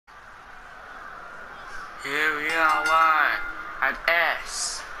Here we are live at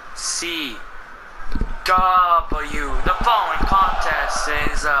SCW. The following contest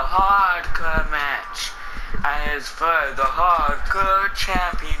is a hardcore match and is for the hardcore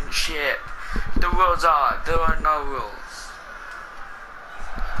championship. The rules are, there are no rules.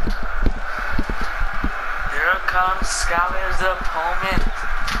 Here comes Skyler's opponent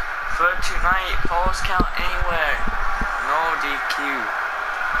for tonight. Falls count anywhere. No DQ.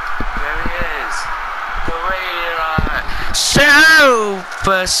 There he is. The rated R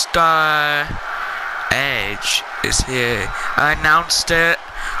Superstar Edge is here. I announced it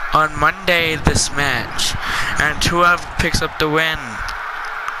on Monday, this match, and whoever picks up the win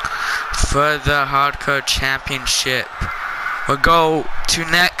for the hardcore championship will go to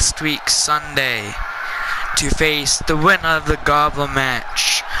next week Sunday to face the winner of the Gobbler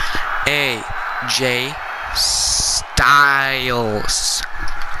match, AJ Styles.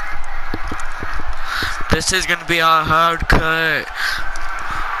 This is gonna be our hardcore.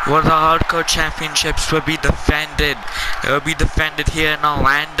 One of the hardcore championships will be defended. It will be defended here in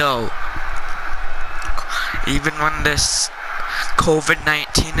Orlando. Even when this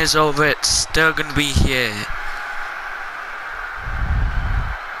COVID-19 is over, it's still gonna be here.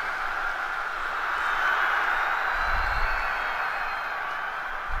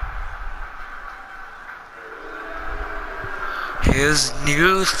 His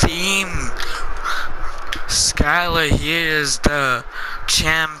new theme. Skyler here is the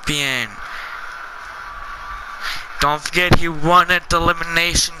champion. Don't forget, he won at the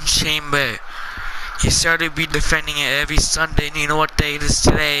Elimination Chamber. He started to be defending it every Sunday, and you know what day it is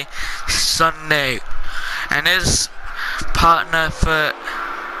today? Sunday. And his partner for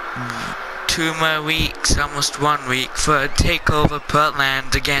 2 more weeks, almost 1 week, for a takeover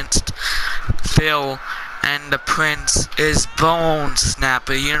Portland against Phil and the Prince is Bone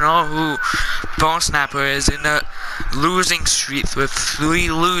Snapper. You know who Bone Snapper is, in a losing streak with 3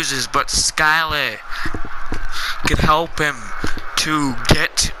 losers, but Skyler could help him to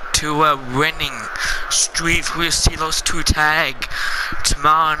get to a winning streak. We'll see those 2 tag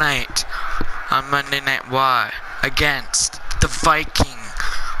tomorrow night on Monday Night War against the Viking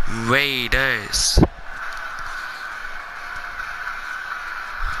Raiders.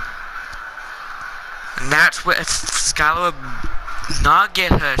 And that's what, if Skyler would not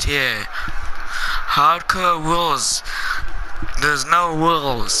get hurt here. Hardcore rules. There's no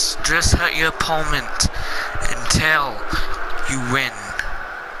rules. Just hurt your opponent until you win.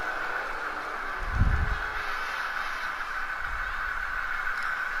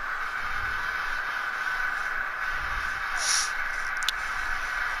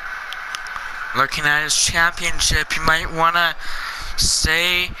 Looking at his championship, you might want to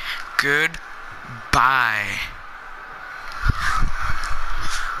say goodbye.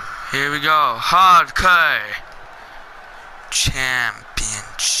 Here we go. Hardcore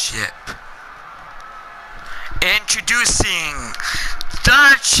Championship. Introducing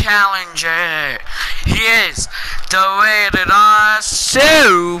the challenger. He is the rated R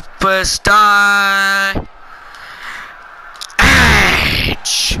Superstar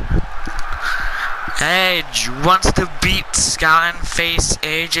Edge. Edge wants to beat Skyler and face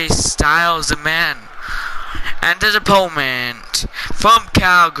AJ Styles, the man. And his opponent from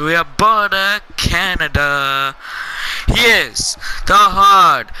Calgary, Alberta, Canada, he is the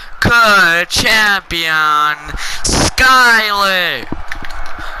hardcore champion, Skyler.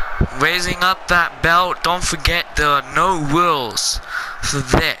 Raising up that belt. Don't forget, there are no rules for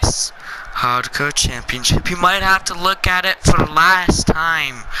this hardcore championship. You might have to look at it for the last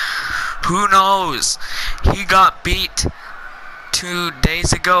time. Who knows? He got beat 2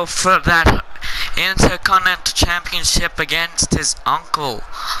 days ago for that Intercontinental Championship against his uncle.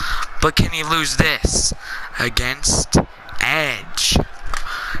 But can he lose this against Edge?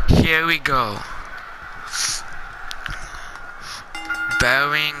 Here we go. Bell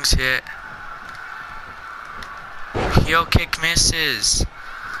rings hit. Heel kick misses.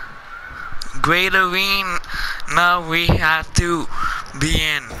 Great arena. Now we have to be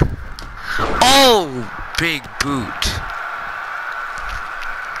in. Oh! Big boot.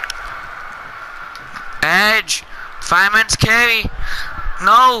 Edge. Fireman's carry.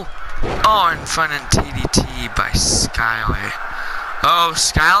 No. Oh, in front of TDT by Skyler. Oh,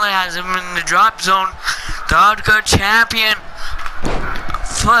 Skyler has him in the drop zone. The hardcore champion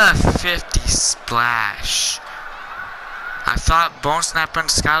for a 50 splash. I thought Bone Snapper and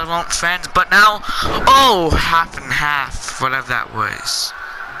Skyler weren't friends, but now, oh, half and half, whatever that was.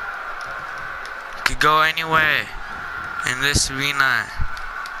 Could go anywhere in this arena.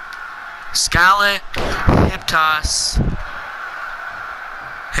 Skyler, hip toss.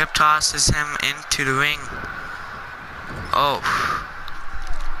 Hip tosses him into the ring. Oh.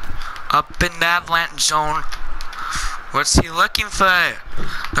 Up in the avalanche zone. What's he looking for?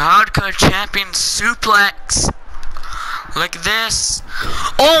 The hardcore champion suplex. Like this.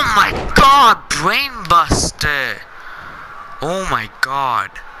 Oh my god, brainbuster. Oh my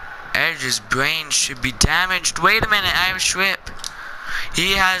god. Edge's brain should be damaged. Wait a minute, Irish whip.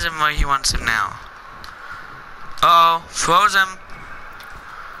 He has him where he wants him now. Uh-oh, froze him.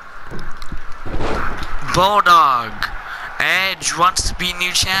 Bulldog. Edge wants to be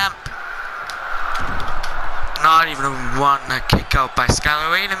new champ. Not even one kick out by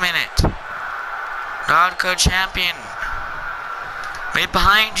Skyler. Wait a minute. The hardcore champion. Right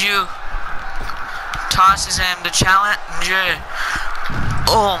behind you. Tosses him, the challenger.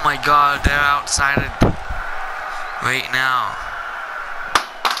 Oh my god, they're outside it right now.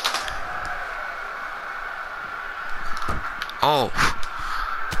 Oh.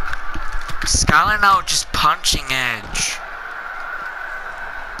 Skyler now just punching Edge.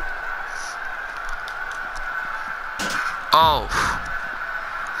 Oh.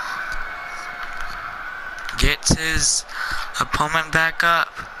 Gets his opponent back up.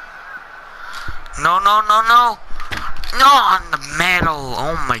 No, no, no, no. No, on the metal.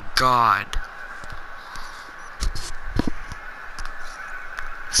 Oh my god.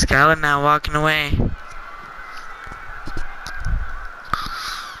 Skyler now walking away.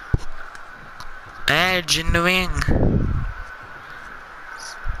 Edge in the ring.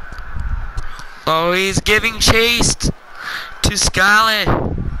 Oh, he's giving chase to Skyler.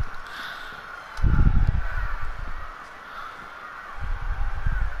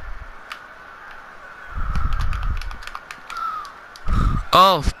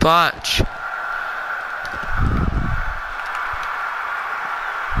 Oh, botch.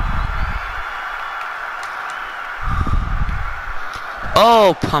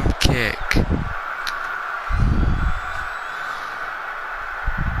 Oh, pump kick.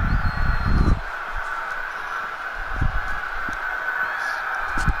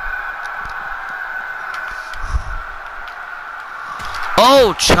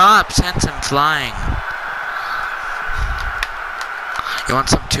 Oh, chop sends him flying. You want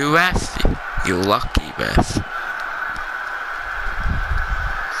some too, ref? You lucky, ref.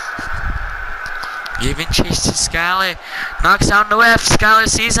 Giving chase to Skyler. Knocks down the ref. Skyler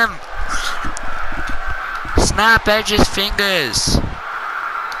sees him. Snap Edge's fingers.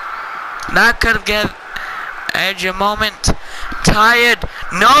 That could have given Edge a moment. Tired.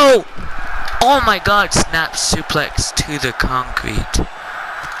 No! Oh my god. Snap suplex to the concrete.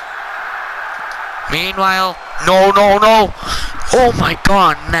 Meanwhile, no, no, no. Oh my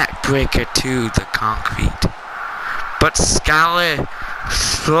god, neck breaker to the concrete. But Skyler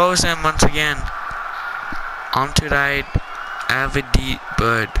throws him once again onto the Avidite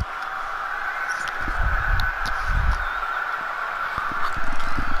bird.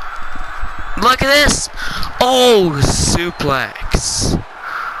 Look at this. Oh, suplex.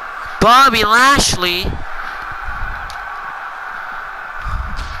 Bobby Lashley.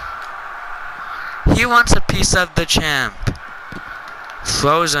 He wants a piece of the champ.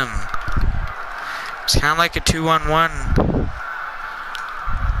 Throws him. It's kind of like a 2-on-1.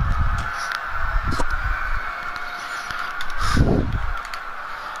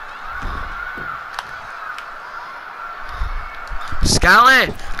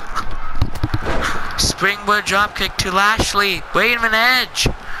 Skyler! Springboard dropkick to Lashley. Wait a minute, Edge.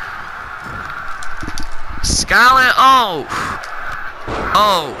 Skyler, oh!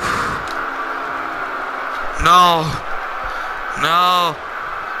 Oh! No! No!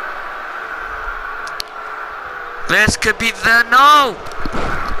 This could be the no!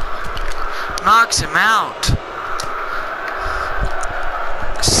 Knocks him out.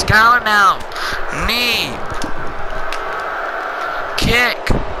 Skyler now. Knee. Kick.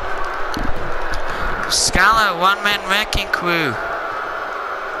 Skyler, one-man wrecking crew.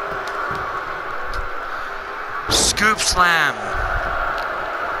 Scoop slam.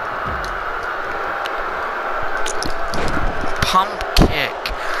 Pump kick.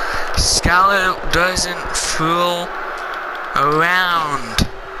 Skyler doesn't fool around.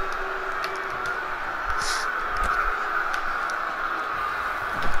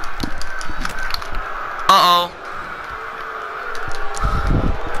 Uh-oh.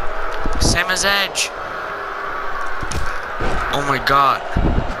 Same as Edge. Oh my god.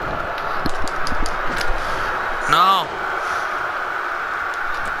 No.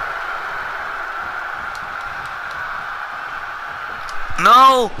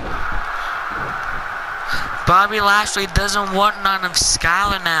 No! Bobby Lashley doesn't want none of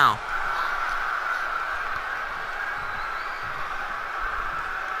Skyler now.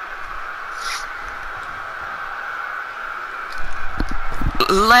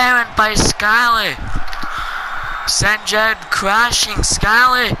 Laren by Skyler. Sanjay crashing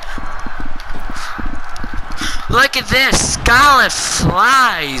Skyler. Look at this. Skyler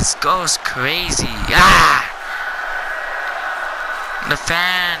flies. Goes crazy. Ah! The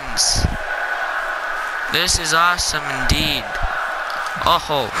fans. This is awesome indeed.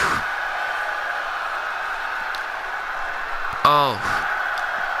 Oh. Oh.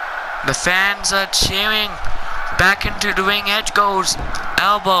 The fans are cheering. Back into the ring. Edge goes.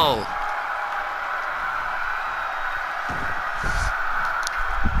 Elbow.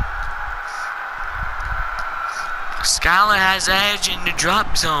 Skyler has Edge in the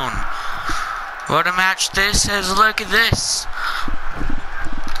drop zone. What a match this is. Look at this.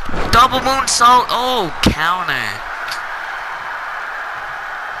 Double moonsault. Oh, counter.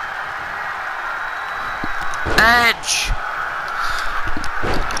 Edge.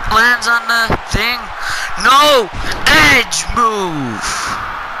 Lands on the thing. No. Edge move.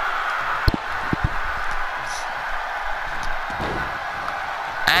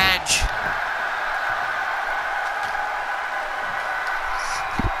 Edge.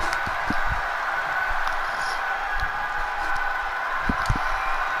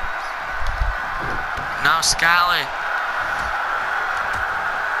 Now Skyler.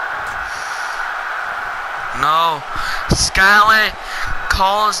 No. Skyler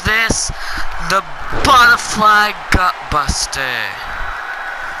calls this the butterfly gut buster.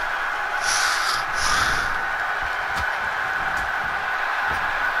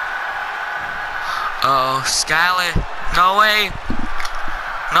 Oh, Skyler. No way.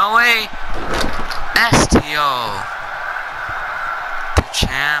 No way. STO. The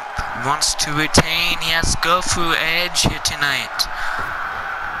champ wants to retain. He has to go through Edge here tonight.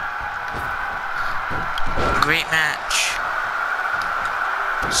 Great match.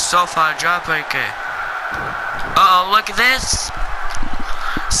 So far, jawbreaker. Uh oh, look at this.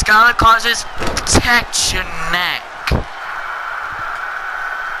 Skyler causes protection neck.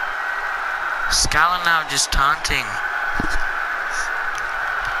 Skyler now just taunting.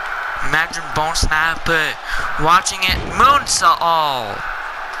 Imagine Bone Snapper watching it. Moonsault. Oh.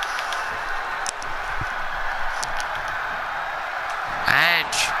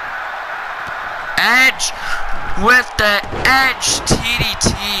 Edge. Edge with the Edge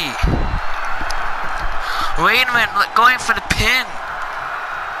TDT. Wait a minute, going for the pin.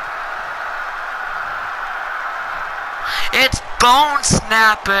 It's Bone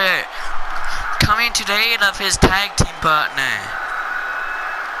Snapper coming to the aid of his tag team partner.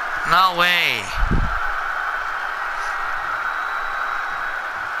 No way.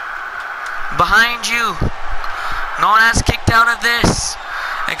 Behind you. No one has kicked out of this.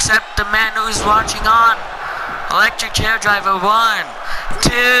 Except the man who's watching on. Electric chair driver. 1,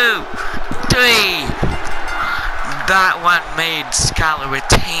 2, 3. That one made Skyler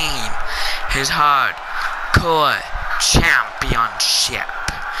retain his hardcore championship.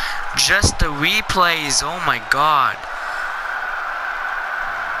 Just the replays. Oh my god.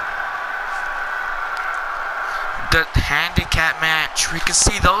 The handicap match. We can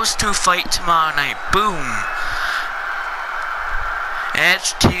see those two fight tomorrow night. Boom.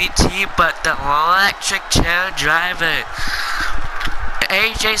 Edge TDT, but the electric chair driver.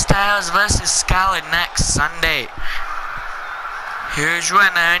 AJ Styles versus Skyler next Sunday. Here's your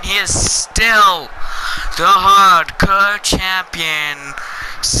winner, and he is still the hardcore champion,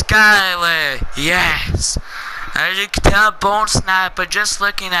 Skyler. Yes. As you can tell, Bone Snapper just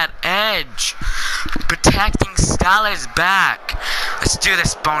looking at Edge, protecting Skyler's back. Let's do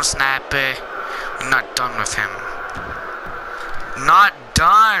this, Bone Snapper. We're not done with him. Not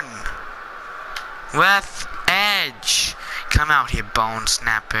done with Edge. Come out here, Bone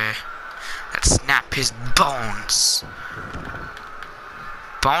Snapper. Let's snap his bones.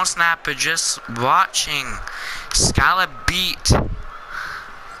 Bone Snapper just watching Skyler beat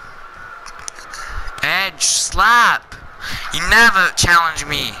Edge. Slap. You never challenge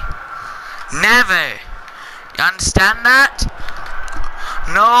me. Never. You understand that?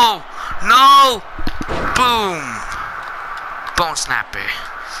 No. No. Boom. Bone Snapper.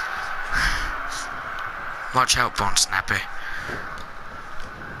 Watch out, Bone Snapper.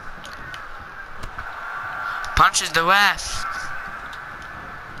 Punches the ref.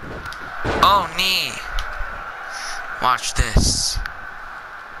 Oh, knee. Watch this.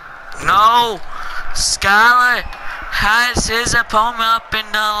 No. Skyler has his opponent up in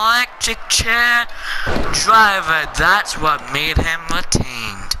the electric chair driver. That's what made him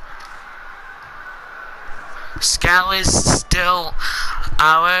retained. Skyler is still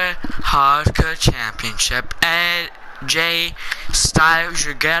our hardcore championship. AJ Styles,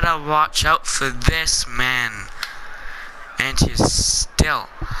 you gotta watch out for this man. and he's still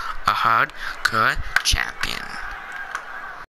a hardcore champion.